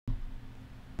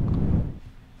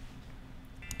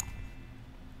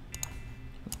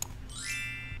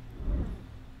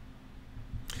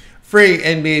Free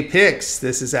NBA picks.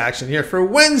 This is action here for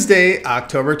Wednesday,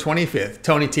 October 25th.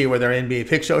 Tony T with our NBA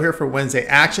pick show here for Wednesday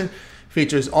action.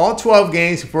 Features all 12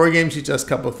 games. 4 games, just a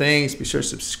couple things. Be sure to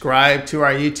subscribe to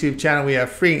our YouTube channel. We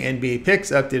have free NBA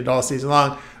picks updated all season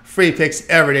long. Free picks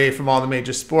every day from all the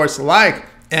major sports like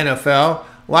NFL,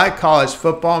 like college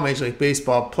football, Major League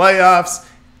Baseball playoffs,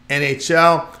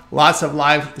 NHL. Lots of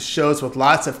live shows with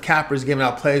lots of cappers giving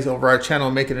out plays over our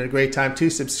channel, making it a great time to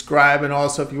subscribe. And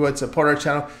also, if you would support our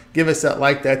channel, give us that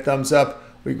like, that thumbs up.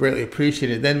 We greatly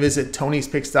appreciate it. Then visit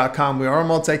Tony'sPicks.com. We are a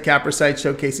multi-capper site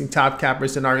showcasing top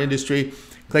cappers in our industry.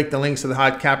 Click the links to the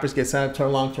hot cappers. Get signed up to our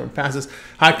long-term passes.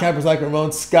 Hot cappers like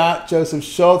Ramon Scott, Joseph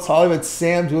Schultz, Hollywood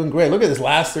Sam doing great. Look at this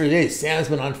last 30 days. Sam's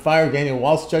been on fire. Daniel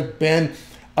Walshchuk, Ben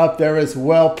up there as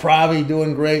well. Pravi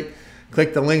doing great.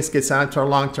 Click the links, get signed up to our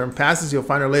long-term passes. You'll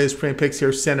find our latest premium picks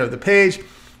here, center of the page.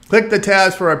 Click the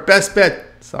tabs for our best bet.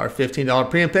 It's our $15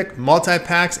 premium pick,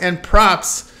 multi-packs, and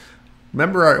props.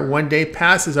 Remember, our one-day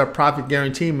passes are profit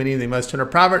guarantee, meaning they must turn a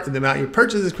profit, and the amount you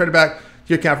purchase is credit back to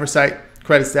your account for site.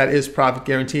 Credits that is profit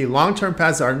guarantee. Long-term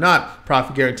passes are not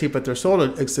profit guarantee, but they're sold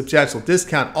at a substantial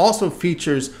discount. Also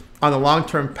features on the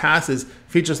long-term passes,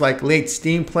 features like late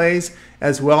steam plays,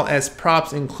 as well as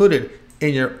props included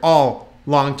in your all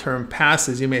long-term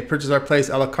passes. You may purchase our plays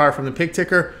a la carte from the pick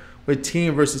ticker with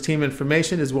team versus team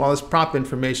information as well as prop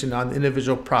information on the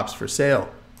individual props for sale.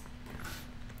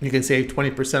 You can save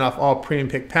 20% off all premium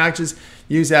pick packages.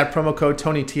 Use that promo code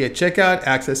TonyT at checkout.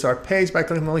 Access our page by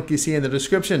clicking the link you see in the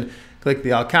description. Click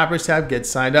the All Cappers tab. Get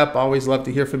signed up. Always love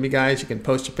to hear from you guys. You can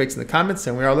post your picks in the comments,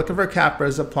 and we are looking for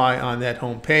cappers. Apply on that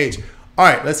home page. All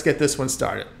right, let's get this one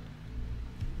started.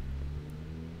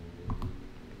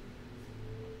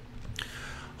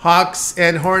 Hawks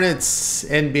and Hornets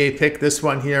NBA pick, this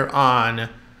one here on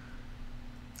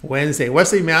Wednesday.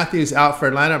 Wesley Matthews out for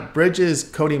Atlanta. Bridges,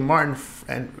 Cody Martin,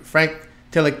 and Frank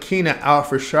Ntilikina out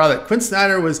for Charlotte. Quinn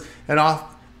Snyder was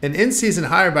an in-season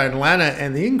hire by Atlanta,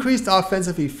 and the increased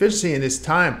offensive efficiency in his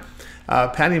time.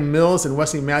 Patty Mills and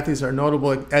Wesley Matthews are notable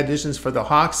additions for the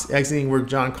Hawks. Exiting were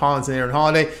John Collins and Aaron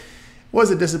Holiday. Was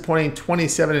a disappointing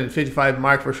 27-55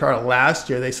 mark for Charlotte last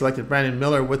year. They selected Brandon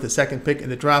Miller with the second pick in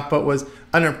the draft, but was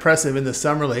unimpressive in the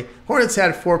summer league. Hornets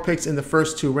had 4 picks in the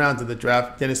first 2 rounds of the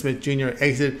draft. Dennis Smith Jr.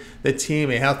 exited the team.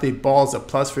 A healthy ball is a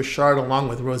plus for Charlotte, along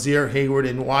with Rozier, Hayward,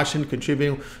 and Washington,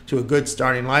 contributing to a good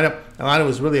starting lineup. Atlanta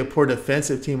was really a poor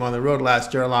defensive team on the road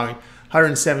last year, allowing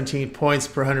 117 points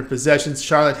per 100 possessions.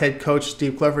 Charlotte head coach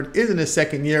Steve Clifford is in his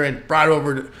second year and brought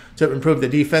over to improve the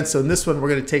defense. So in this one, we're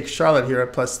going to take Charlotte here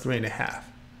at plus 3.5.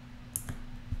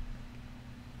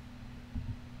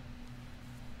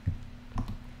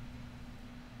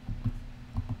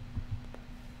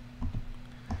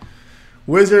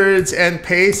 Wizards and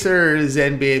Pacers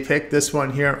NBA pick, this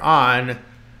one here on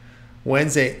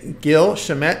Wednesday. Gill,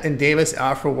 Shamet, and Davis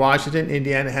out for Washington.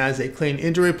 Indiana has a clean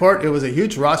injury report. It was a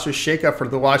huge roster shakeup for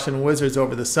the Washington Wizards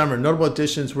over the summer. Notable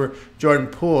additions were Jordan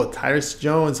Poole, Tyrese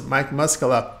Jones, Mike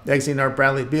Muscala, exiting our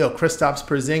Bradley Beal, Kristaps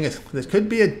Porzingis. This could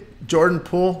be a Jordan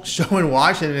Poole show in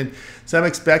Washington, and some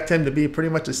expect him to be pretty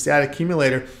much a stat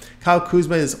accumulator. Kyle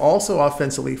Kuzma is also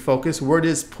offensively focused. Word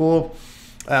is Poole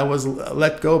was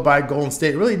let go by Golden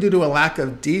State, really due to a lack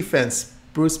of defense.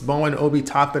 Bruce Bowen, Obi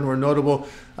Toppin were notable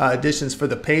additions for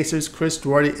the Pacers. Chris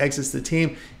Duarte exits the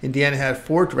team. Indiana had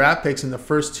 4 draft picks in the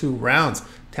first 2 rounds.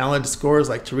 Talented scorers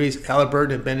like Therese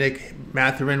Halliburton and Benedict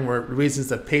Mathurin were reasons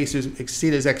the Pacers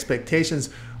exceeded expectations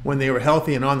when they were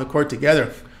healthy and on the court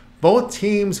together. Both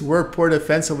teams were poor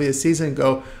defensively a season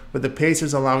ago, with the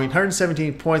Pacers allowing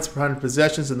 117 points per 100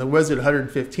 possessions and the Wizards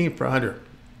 115 per 100.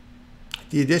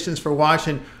 The additions for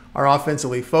Washington are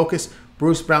offensively focused.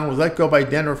 Bruce Brown was let go by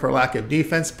Denver for lack of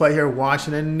defense. Play here,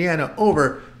 Washington, Indiana,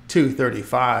 over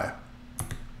 235.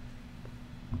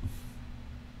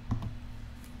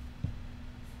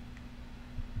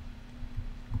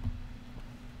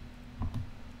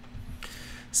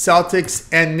 Celtics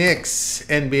and Knicks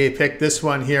NBA pick, this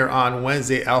one here on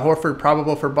Wednesday. Al Horford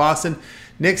probable for Boston.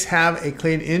 Knicks have a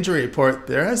clean injury report.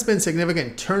 There has been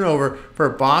significant turnover for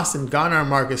Boston. Gone are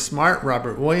Marcus Smart,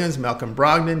 Robert Williams, Malcolm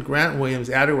Brogdon, Grant Williams.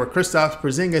 Added were Kristaps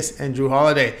Porzingis and Drew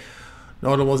Holiday.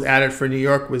 Notables added for New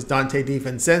York was Dante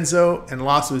DiVincenzo, and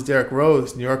lost was Derrick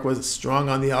Rose. New York was strong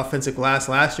on the offensive glass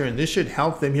last year, and this should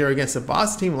help them here against the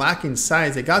Boston team lacking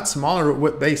size. They got smaller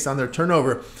based on their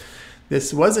turnover.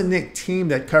 This was a Knicks team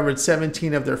that covered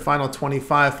 17 of their final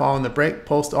 25 following the break.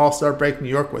 Post All-Star break, New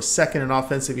York was second in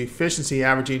offensive efficiency,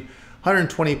 averaging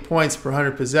 120 points per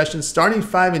 100 possessions. Starting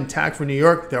 5 intact for New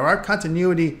York. There are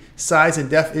continuity, size, and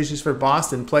depth issues for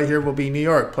Boston. Play here will be New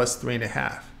York plus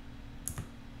 3.5.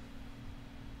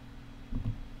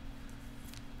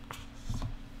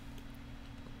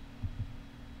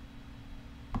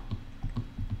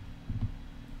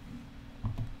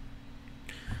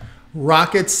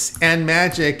 Rockets and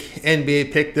Magic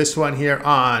NBA pick. This one here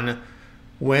on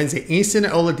Wednesday. Easton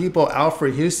Oladipo out for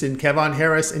Houston. Kevon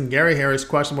Harris and Gary Harris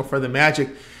questionable for the Magic.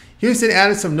 Houston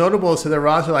added some notables to their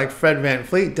roster like Fred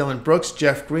VanVleet, Dylan Brooks,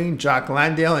 Jeff Green, Jock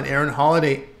Landale, and Aaron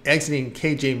Holiday exiting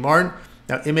KJ Martin.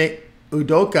 Now, Ime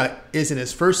Udoka is in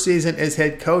his first season as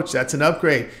head coach. That's an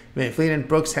upgrade. VanVleet and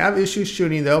Brooks have issues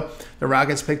shooting, though. The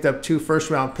Rockets picked up 2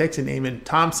 first-round picks in Amen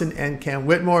Thompson and Cam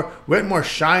Whitmore. Whitmore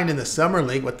shined in the Summer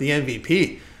League with the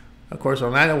MVP. Of course,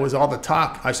 Orlando was all the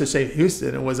talk. I should say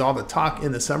Houston was all the talk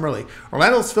in the Summer League.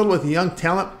 Orlando's filled with young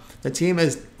talent. The team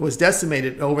was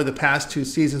decimated over the past 2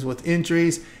 seasons with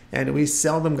injuries, and we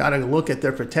seldom got a look at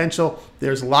their potential.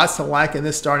 There's lots to like in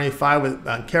this starting 5 with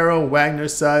Banchero, Wagner,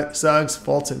 Suggs,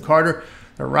 Fultz, and Carter.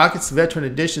 The Rockets' veteran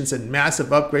additions and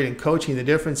massive upgrade in coaching. The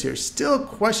difference here. Still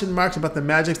question marks about the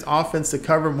Magic's offense to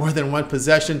cover more than one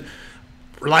possession.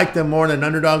 Like them more than an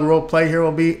underdog role play here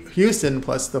will be Houston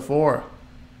plus the 4.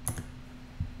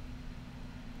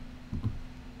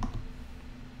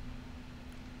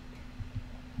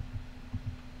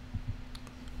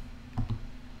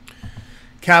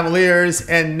 Cavaliers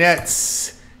and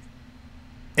Nets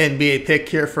NBA pick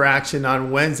here for action on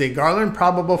Wednesday. Garland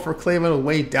probable for Cleveland,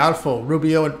 Wade doubtful.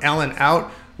 Rubio and Allen out.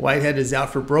 Whitehead is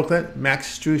out for Brooklyn.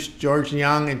 Max Strus, George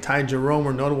Young, and Ty Jerome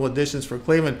were notable additions for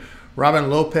Cleveland. Robin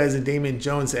Lopez and Damian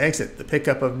Jones exit. The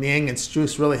pickup of Niang and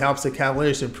Strus really helps the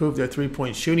Cavaliers to improve their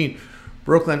three-point shooting.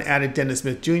 Brooklyn added Dennis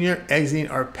Smith Jr. Exiting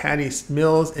are Patty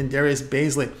Mills and Darius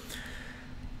Baisley.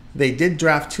 They did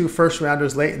draft 2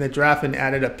 first-rounders late in the draft and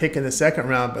added a pick in the second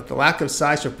round, but the lack of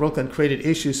size for Brooklyn created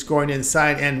issues scoring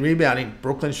inside and rebounding.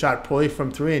 Brooklyn shot poorly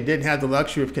from 3 and didn't have the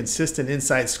luxury of consistent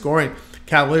inside scoring.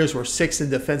 Cavaliers were 6th in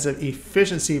defensive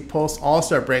efficiency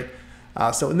post-All-Star break.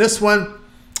 So in this one,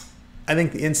 I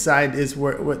think the inside is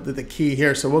where the key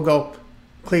here. So we'll go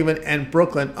Cleveland and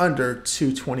Brooklyn under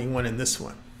 221 in this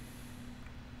one.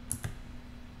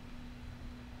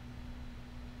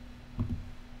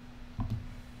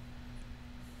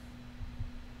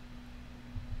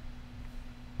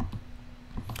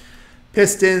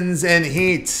 Pistons and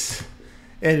Heat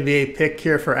NBA pick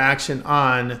here for action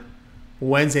on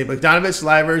Wednesday. Bogdanovich,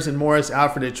 Livers, and Morris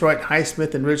out for Detroit.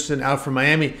 Highsmith and Richardson out for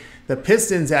Miami. The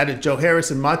Pistons added Joe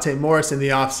Harris and Monte Morris in the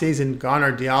offseason.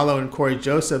 Garner Diallo and Corey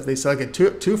Joseph. They selected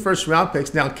two first-round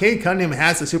picks. Now, Cade Cunningham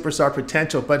has the superstar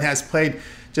potential, but has played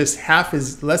just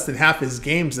less than half his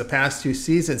games the past 2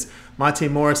 seasons. Monte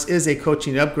Morris is a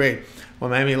coaching upgrade. When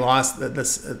Miami lost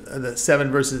the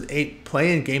 7 versus 8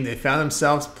 play-in game, they found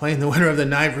themselves playing the winner of the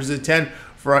 9 versus 10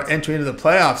 for our entry into the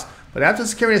playoffs. But after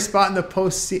securing a spot in the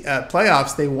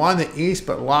playoffs, they won the East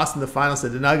but lost in the finals to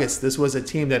the Nuggets. This was a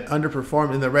team that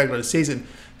underperformed in the regular season,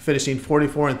 finishing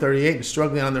 44-38 and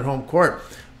struggling on their home court.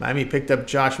 Miami picked up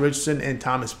Josh Richardson and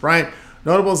Thomas Bryant.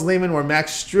 Notables leaving were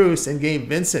Max Strus and Gabe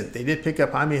Vincent. They did pick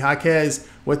up Jaime Jaquez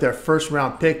with their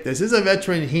first-round pick. This is a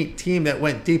veteran Heat team that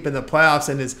went deep in the playoffs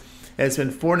and it's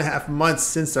been 4.5 months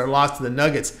since their loss to the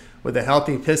Nuggets. With a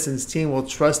healthy Pistons team, will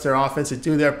trust their offense to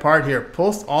do their part here.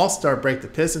 Post All-Star break, the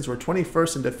Pistons were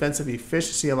 21st in defensive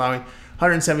efficiency, allowing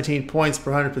 117 points per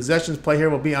 100 possessions. Play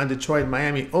here will be on Detroit and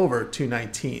Miami over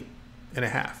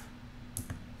 219.5.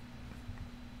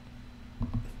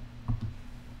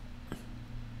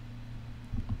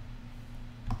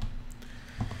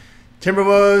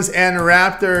 Timberwolves and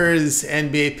Raptors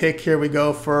NBA pick. Here we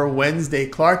go for Wednesday.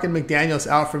 Clark and McDaniels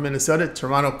out for Minnesota.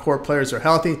 Toronto core players are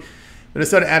healthy.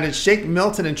 Minnesota added Shake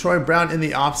Milton and Troy Brown in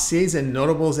the offseason.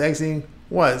 Notables exiting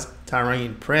was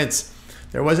Tyrone Prince.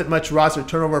 There wasn't much roster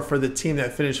turnover for the team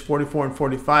that finished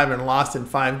 44-45 and lost in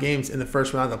 5 games in the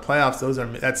first round of the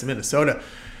playoffs. That's Minnesota.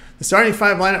 The starting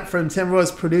 5 lineup from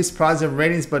Timberwolves produced positive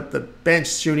ratings, but the bench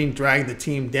shooting dragged the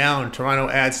team down. Toronto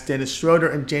adds Dennis Schroeder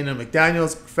and Jalen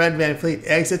McDaniels. Fred VanVleet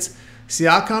exits.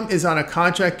 Siakam is on a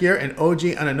contract year, and OG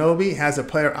Anunoby has a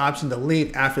player option to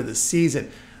leave after the season.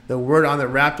 The word on the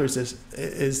Raptors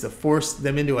is to force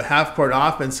them into a half-court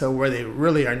offense where they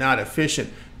really are not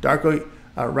efficient. Darko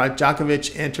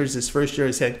Rajakovic enters his first year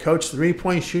as head coach.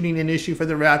 3-point shooting an issue for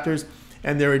the Raptors,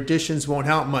 and their additions won't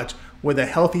help much. With a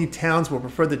healthy Towns will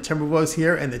prefer the Timberwolves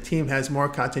here, and the team has more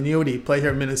continuity. Play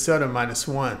here Minnesota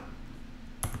 -1.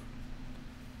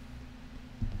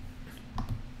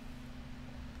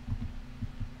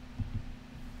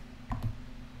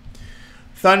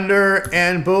 Thunder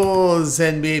and Bulls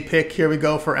NBA pick. Here we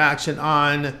go for action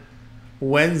on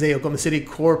Wednesday. Oklahoma City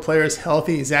core players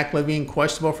healthy. Zach LaVine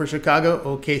questionable for Chicago.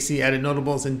 OKC added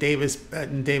notables in Davis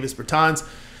Bertans.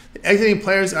 The exiting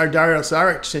players are Dario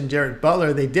Saric and Jared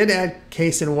Butler. They did add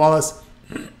Cason Wallace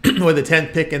with a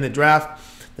 10th pick in the draft.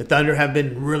 The Thunder have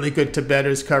been really good to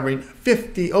bettors, covering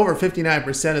over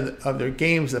 59% of their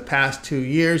games the past 2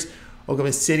 years.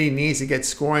 Oklahoma City needs to get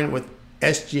scoring with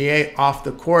SGA off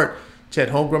the court. Chet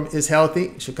Holmgren is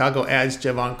healthy. Chicago adds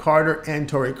Javon Carter and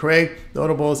Torrey Craig.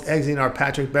 Notables exiting are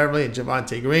Patrick Beverley and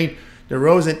Javonte Green.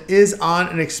 DeRozan is on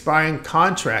an expiring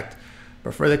contract.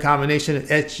 Prefer the combination of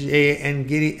SGA and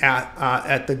Giddey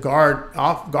at the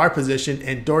guard position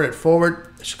and Dort at forward.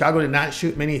 Chicago did not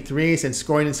shoot many threes, and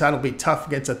scoring inside will be tough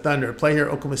against the Thunder. Play here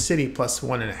Oklahoma City plus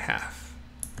 1.5.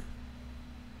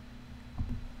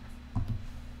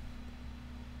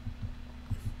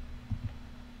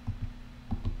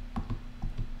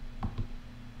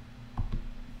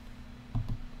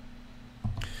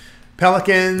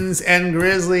 Pelicans and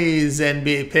Grizzlies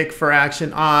NBA pick for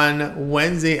action on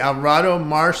Wednesday. Alvarado,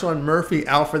 Marshall, and Murphy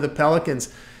out for the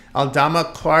Pelicans.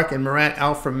 Aldama, Clark, and Morant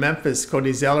out for Memphis.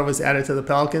 Cody Zeller was added to the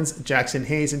Pelicans. Jackson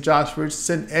Hayes and Josh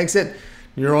Richardson exit.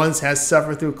 New Orleans has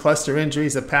suffered through cluster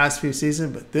injuries the past few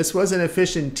seasons, but this was an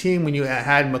efficient team when you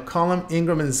had McCollum,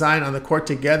 Ingram, and Zion on the court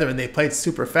together, and they played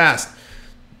super fast.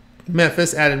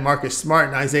 Memphis added Marcus Smart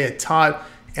and Isaiah Todd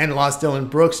and lost Dylan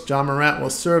Brooks. John Morant will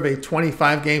serve a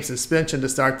 25-game suspension to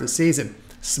start the season.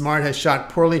 Smart has shot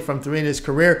poorly from three in his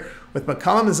career. With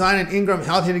McCollum, Zion, and Ingram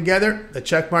healthy together, the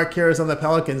checkmark here is on the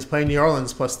Pelicans playing New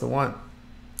Orleans plus the 1.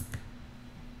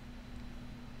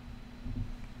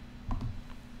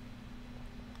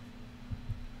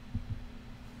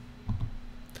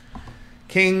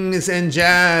 Kings and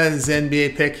Jazz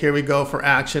NBA pick. Here we go for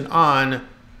action on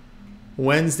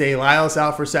Wednesday. Lyles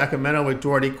out for Sacramento with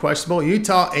Doherty questionable.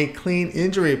 Utah, a clean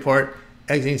injury report.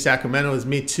 Exiting Sacramento is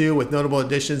Me Too with notable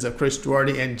additions of Chris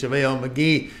Doherty and JaVale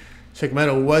McGee.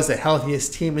 Sacramento was the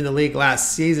healthiest team in the league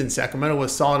last season. Sacramento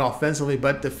was solid offensively,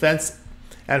 but defense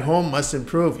at home must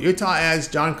improve. Utah adds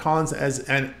John Collins as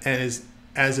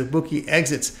Ibuki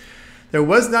exits. There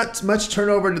was not much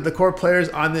turnover to the core players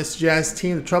on this Jazz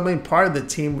team. The troubling part of the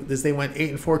team is they went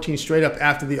 8-14 straight up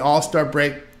after the All-Star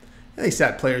break. And they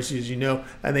sat players, as you know,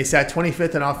 and they sat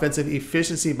 25th in offensive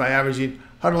efficiency by averaging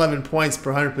 111 points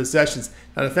per 100 possessions.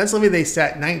 Now, defensively, they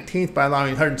sat 19th by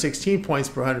allowing 116 points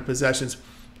per 100 possessions.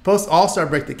 Post All-Star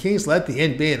break, the Kings led the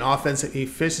NBA in offensive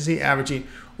efficiency, averaging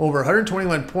over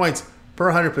 121 points per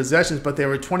 100 possessions, but they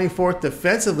were 24th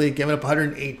defensively, giving up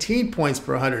 118 points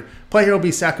per 100. Play here will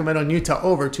be Sacramento and Utah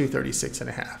over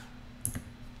 236.5.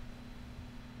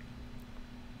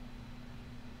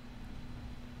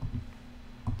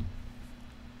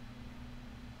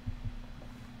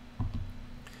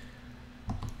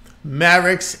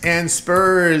 Mavericks and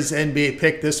Spurs NBA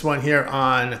pick. This one here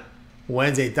on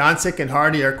Wednesday. Doncic and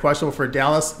Hardy are questionable for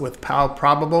Dallas with Powell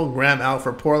probable. Graham out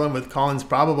for Portland with Collins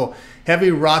probable. Heavy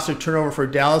roster turnover for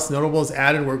Dallas. Notables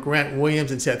added were Grant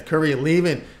Williams and Seth Curry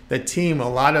leaving the team. A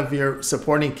lot of your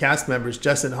supporting cast members: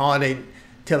 Justin Holiday,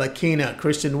 Telekina,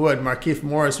 Christian Wood, Markieff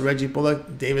Morris, Reggie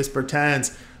Bullock, Davis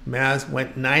Bertans. Mavs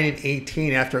went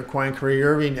 9-18 after acquiring Kyrie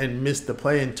Irving and missed the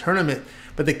play-in tournament.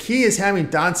 But the key is having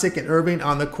Doncic and Irving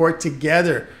on the court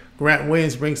together. Grant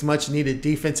Williams brings much-needed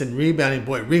defense and rebounding.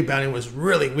 Boy, rebounding was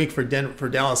really weak for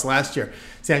Dallas last year.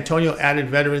 San Antonio added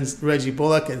veterans Reggie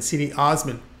Bullock and C.D.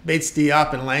 Osman, Bates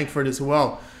Diop, and Langford as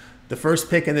well. The first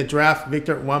pick in the draft,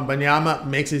 Victor Wembanyama,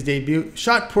 makes his debut.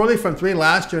 Shot poorly from three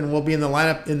last year and will be in the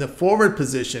lineup in the forward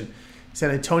position.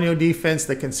 San Antonio defense,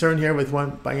 the concern here with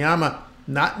Wembanyama,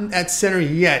 not at center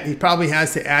yet. He probably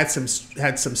has to add some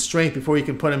strength before you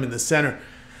can put him in the center.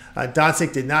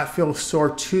 Doncic did not feel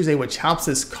sore Tuesday, which helps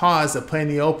his cause of playing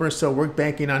the opener, so we're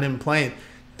banking on him playing.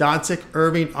 Doncic,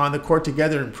 Irving on the court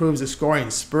together improves the scoring.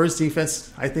 Spurs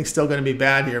defense, I think, still going to be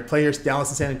bad here. Players Dallas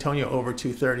and San Antonio over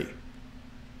 230.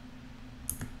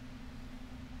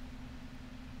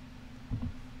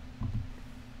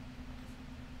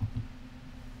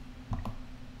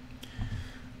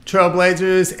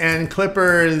 Trailblazers and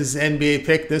Clippers NBA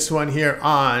pick. This one here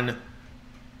on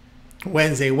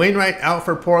Wednesday. Wainwright out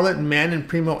for Portland. Mann and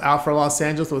Primo out for Los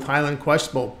Angeles with Highland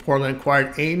questionable. Portland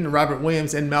acquired Aiden, Robert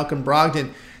Williams, and Malcolm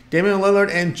Brogdon. Damian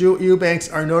Lillard and Drew Eubanks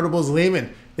are notables leaving.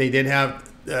 They did have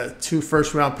 2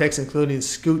 first-round picks, including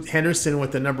Scoot Henderson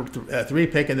with the number 3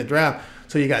 pick in the draft.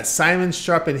 So you got Simon,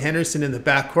 Sharp, and Henderson in the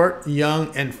backcourt,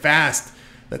 young and fast.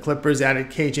 The Clippers added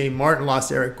KJ Martin, lost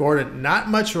Eric Gordon. Not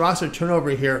much roster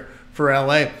turnover here for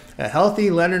LA. A healthy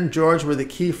Leonard and George were the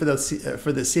key for the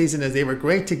season as they were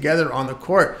great together on the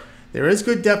court. There is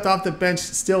good depth off the bench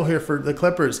still here for the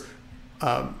Clippers.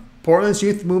 Portland's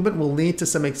youth movement will lead to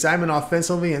some excitement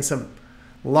offensively and some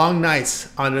long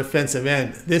nights on the defensive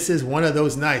end. This is one of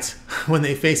those nights when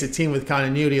they face a team with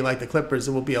continuity like the Clippers.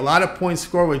 There will be a lot of points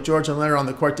scored with George and Leonard on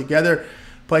the court together.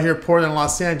 Play here Portland,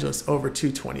 Los Angeles over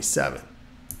 227.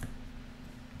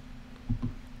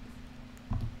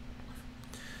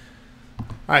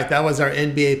 All right, that was our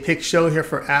NBA pick show here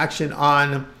for action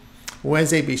on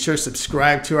Wednesday. Be sure to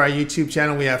subscribe to our YouTube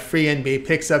channel. We have free NBA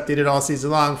picks updated all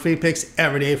season long. Free picks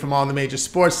every day from all the major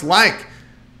sports like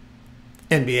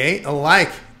NBA,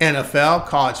 like NFL,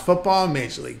 college football,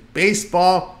 Major League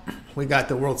Baseball. We got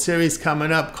the World Series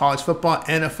coming up, college football,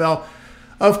 NFL.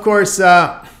 Of course,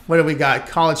 what do we got?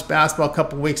 College basketball a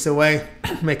couple weeks away,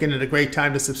 making it a great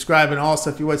time to subscribe. And also,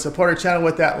 if you would support our channel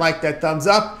with that like, that thumbs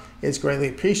up, it's greatly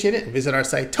appreciated. Visit our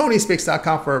site,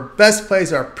 TonySpicks.com, for our best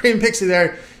plays. Our premium picks are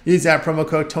there. Use that promo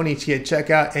code TonyT at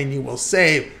checkout, and you will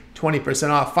save 20%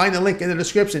 off. Find the link in the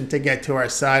description to get to our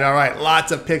site. All right,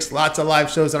 lots of picks, lots of live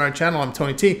shows on our channel. I'm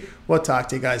Tony T. We'll talk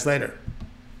to you guys later.